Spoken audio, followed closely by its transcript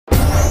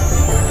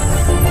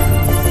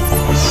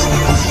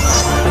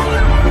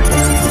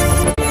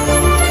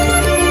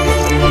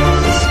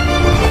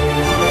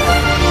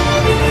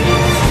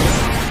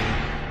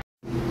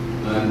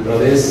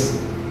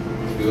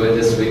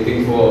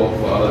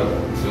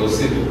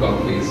Josie to come.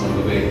 He is on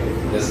the way.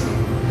 Just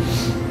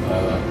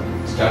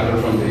started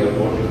from the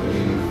airport.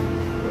 Maybe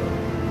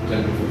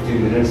 10 to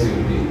 15 minutes he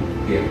will be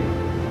here.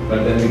 But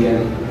then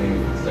again, I think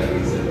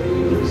studies and he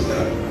will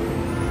start.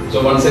 So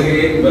once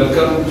again,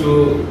 welcome to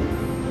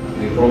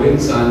the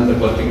province and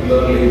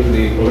particularly to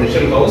the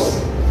provincial house.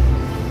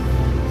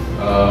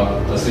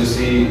 As you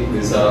see,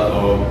 these are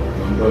our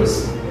members.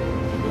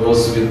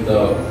 Those with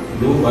the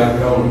blue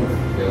background,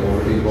 they are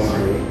already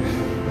gone.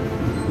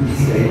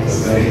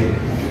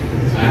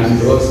 And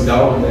those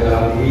down there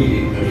are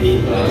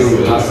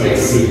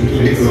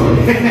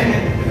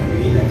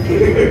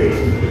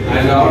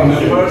and our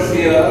members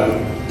here,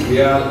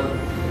 we are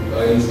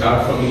will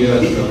start from here.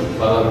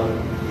 Father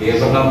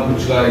Abraham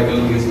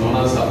Kuchkarikal is known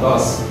as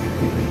Abbas.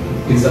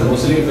 He is a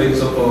Muslim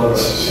face of our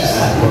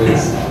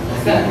province.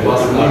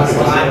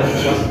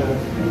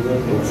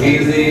 He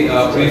is the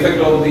prefect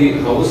of the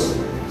house,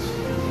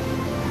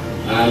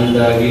 and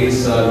he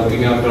is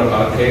looking after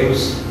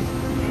archives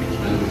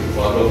and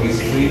part of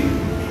history.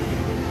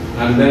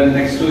 And then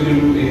next to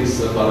him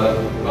is Father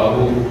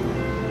Babu.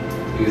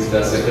 He is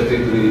the secretary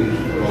to the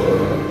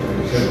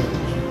commission,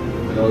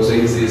 and also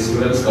he is the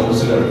students'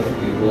 counselor.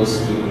 He goes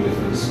to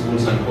different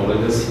schools and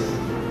colleges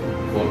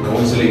for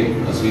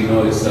counseling. As we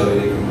know, it's a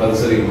very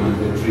compulsory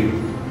mandatory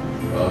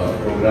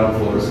program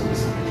for at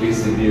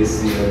least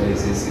CBSE and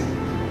ACC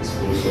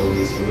schools. So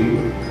he is doing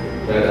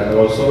that, and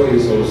also he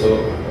is also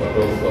part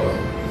of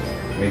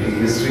making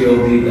history of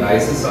the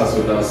diocese as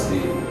well as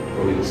the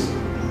province.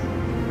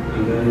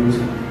 And then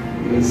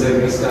he's a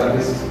guest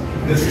artist.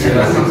 He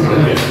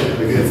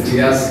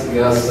has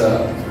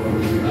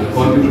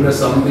contributed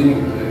something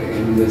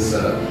in this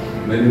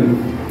menu.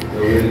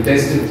 We will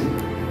test it,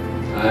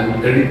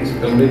 and credit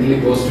completely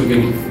goes to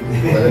him,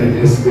 whether it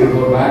is good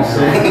or bad. So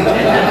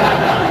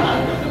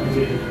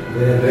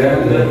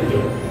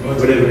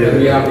then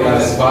we have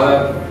his father,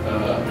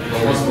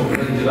 Thomas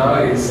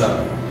Pokanjala, is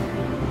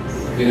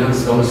finance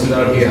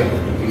counselor here,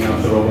 looking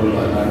after all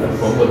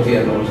property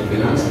and also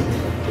finance.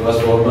 He was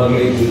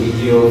formerly the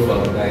DG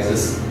of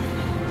diocese.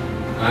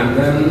 And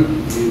then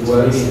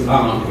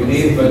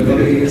Vineet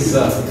Bhandari is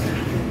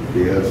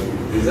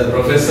a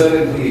professor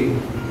in the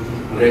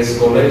Grace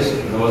College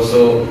and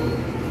also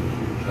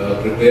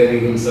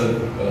preparing himself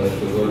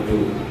to go to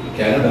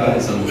Canada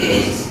in some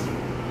courses.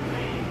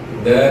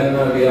 Then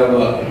we have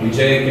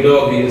Vijay Kido.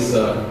 He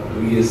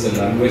is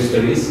language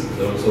studies.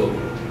 He also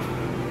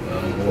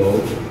go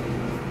out.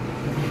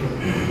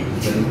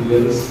 Then who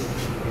else?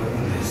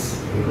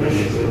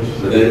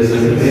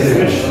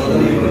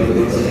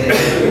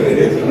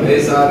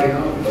 These are,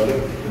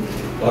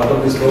 part of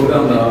this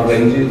program,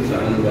 Ranjit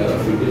and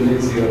Fidel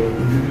is here.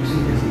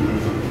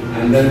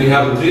 And then we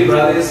have three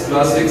brothers,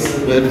 classics.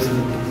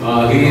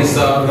 He is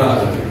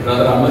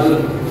Brother Amal,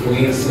 who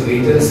is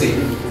Regency.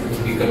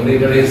 He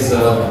completed his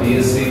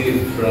BSc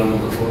from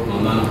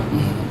Nana.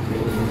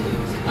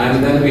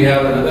 And then we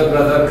have another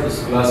brother whose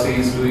class he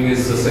is doing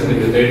his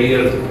third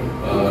year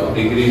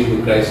degree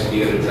to Christ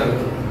here itself.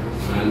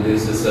 And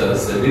this is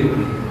Sevin.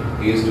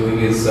 He is doing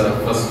his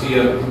first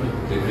year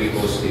degree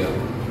post year.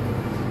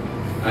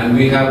 And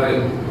we have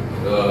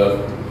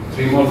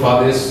three more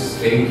fathers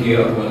staying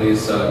here. One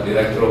is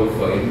director of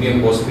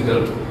NBM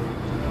Hospital.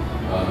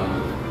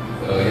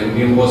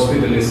 NBM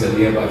Hospital is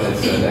nearby,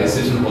 that's a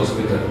diocesan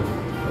hospital.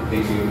 I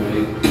think you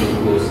may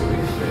know those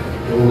things there.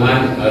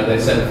 And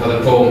that's Father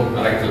Tom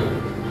Arakel.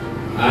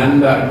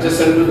 And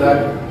adjacent to that,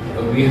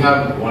 we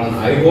have one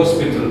eye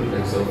hospital,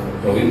 that's a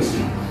province.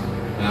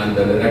 And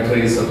the director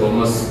is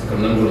Thomas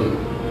Kannangulam.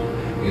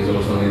 He is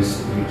also on his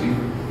duty.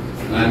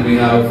 And we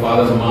have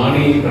Father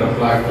Mani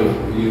Karaplak.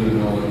 You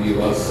know, he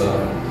was the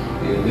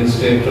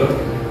administrator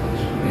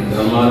in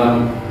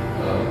Ramaram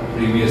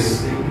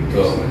previous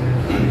term.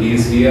 And he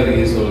is here.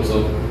 He is going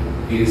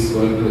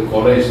to the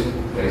college,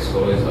 Christ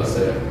College, as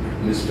an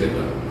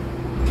administrator.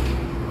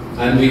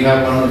 And we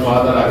have one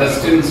Father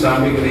Augustine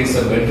Stramikar. He is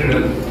a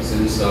veteran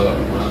since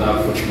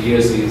 1.5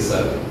 years. He is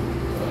on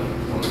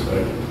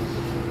bed.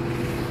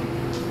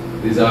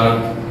 These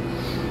are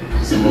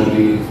some of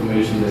the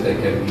information that I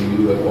can give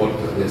you about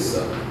this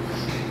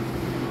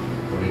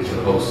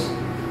provincial house.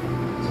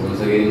 So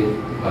once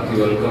again, hearty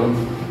welcome.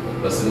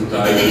 Pleasant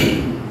time.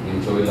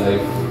 Enjoy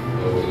life.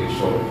 Very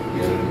short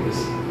here in this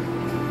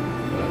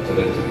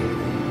territory.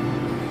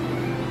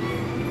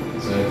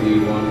 So I think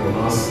you want to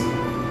ask,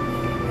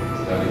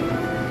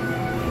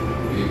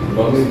 we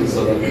belong to this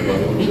other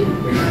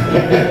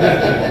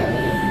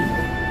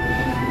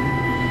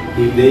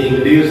if they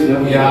introduce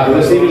them, yeah,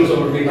 those also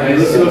would be nice.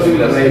 We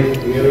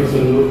also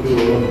look to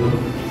all of them.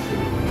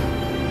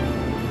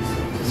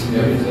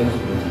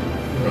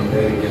 From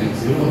there you can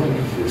see.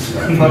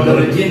 For the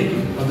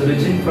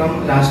region from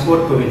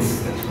Rajkot province.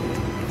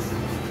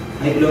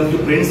 I belong to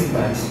Prince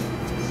batch.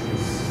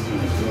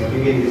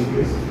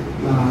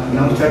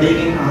 Now studying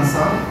in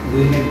Assam,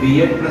 doing a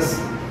B.Ed plus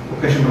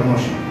vocation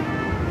promotion.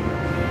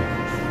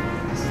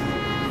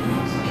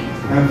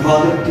 I am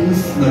Father T.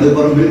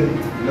 Naduparambil.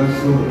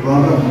 Also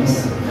programs.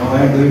 Now I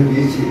am doing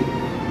PhD.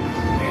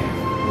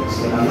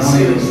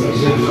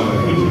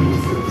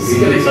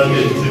 Physical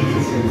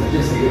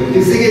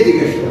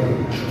education.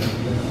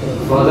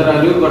 Father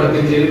Anu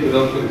Kodakanjeri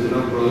belongs to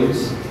NIRMAL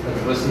province. At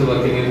present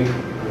working in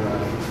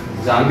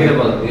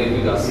Jangirabad, near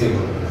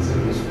Gasiyabad.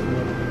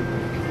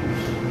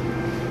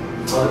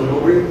 Father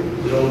Noble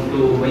belongs to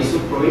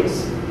Mysore province.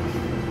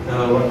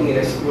 Working in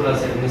a school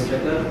as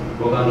administrator,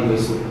 Bogani,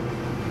 Mysore.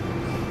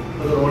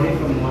 Father Ronnie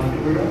from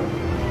Montpellier.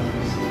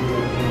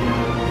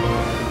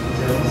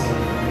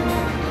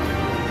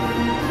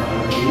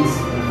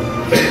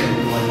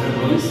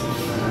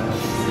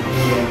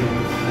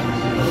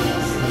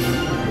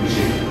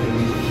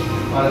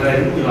 Father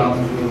Aaron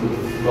belongs to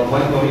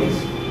Bhopal province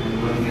and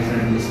working as an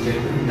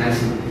administrator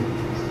national.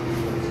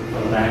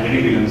 Father Anthony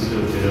belongs to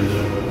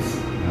JAGDALPUR,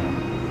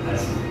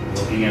 as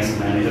working as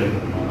manager in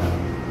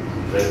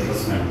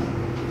breakfast manager.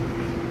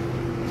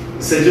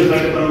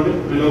 CHHATTISGARH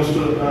belongs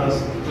to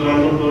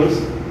NIRMAL province.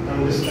 I'm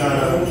just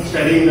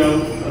studying now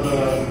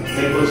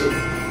medical.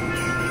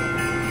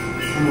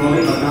 I'm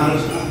Rohit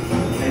Maharashtra.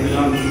 I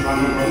belong to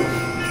NIRMAL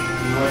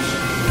province.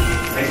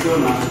 I school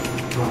now.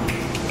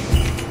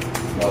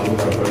 Babu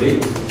Karpadi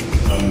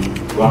from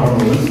Guwahati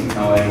province.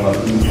 Now I am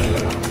working in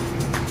Telangana.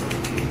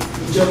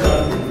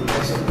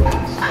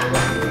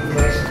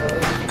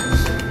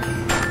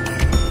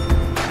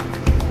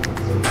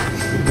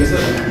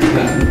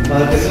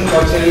 Father Krishnan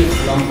Kaushal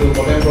belongs to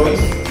Kottayam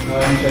province. Now I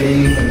am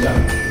studying in Punjab.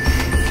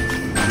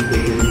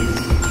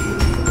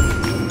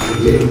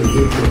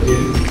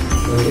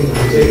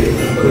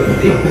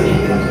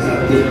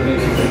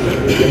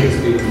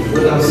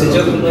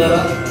 Sijagundara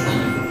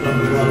from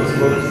Guwahati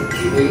province,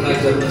 doing my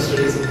German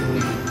studies in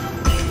Pune.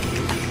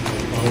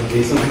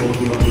 Jason from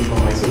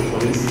Mysore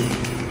province.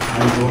 I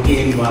am working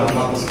in Bharat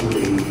Mata School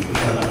in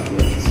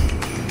Kerala.